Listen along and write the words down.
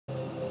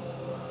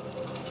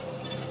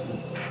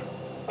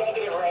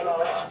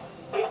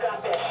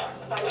got this.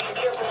 I'm in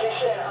secure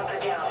position and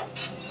hunker down.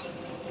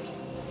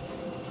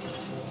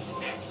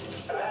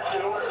 That's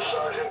an order,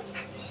 Sergeant.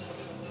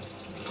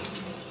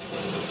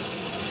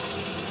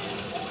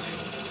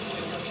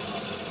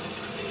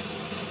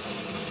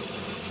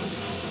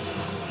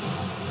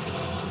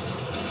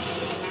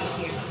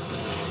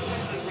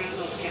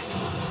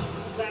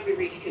 Glad we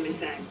reached him in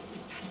time.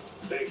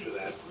 Thanks for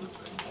that.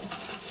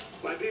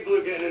 My people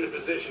are getting in a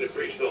position to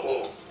breach the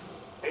hull.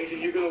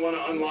 Agent, you're going to want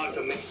to unlock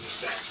the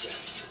maintenance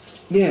access.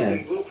 Yeah,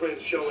 And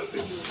blueprints show us the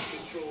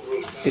control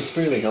room. it's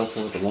fairly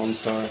helpful with the Lone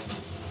Star.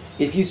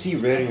 If you see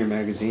red in your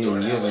magazine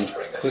and you haven't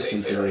clicked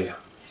into the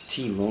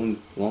T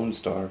Lone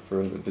Star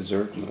for the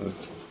Berserk mode,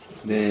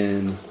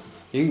 then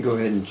you can go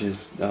ahead and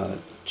just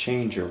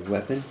change your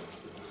weapon.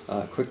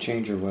 Quick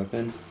change your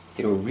weapon.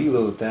 It'll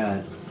reload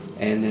that,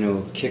 and then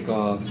it'll kick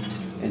off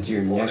into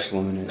your next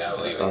weapon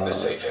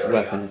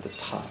at the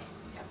top.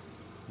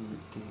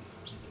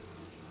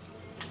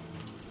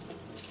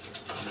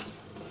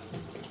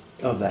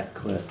 Of that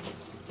clip.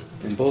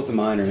 And both of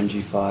mine are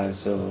NG5,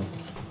 so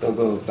they'll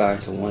go back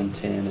to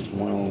 110 and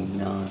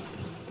 109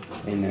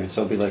 in there.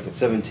 So I'll be like at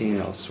 17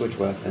 and I'll switch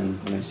weapon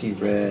when I see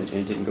red and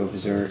it didn't go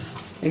berserk,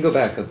 and go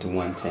back up to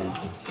 110.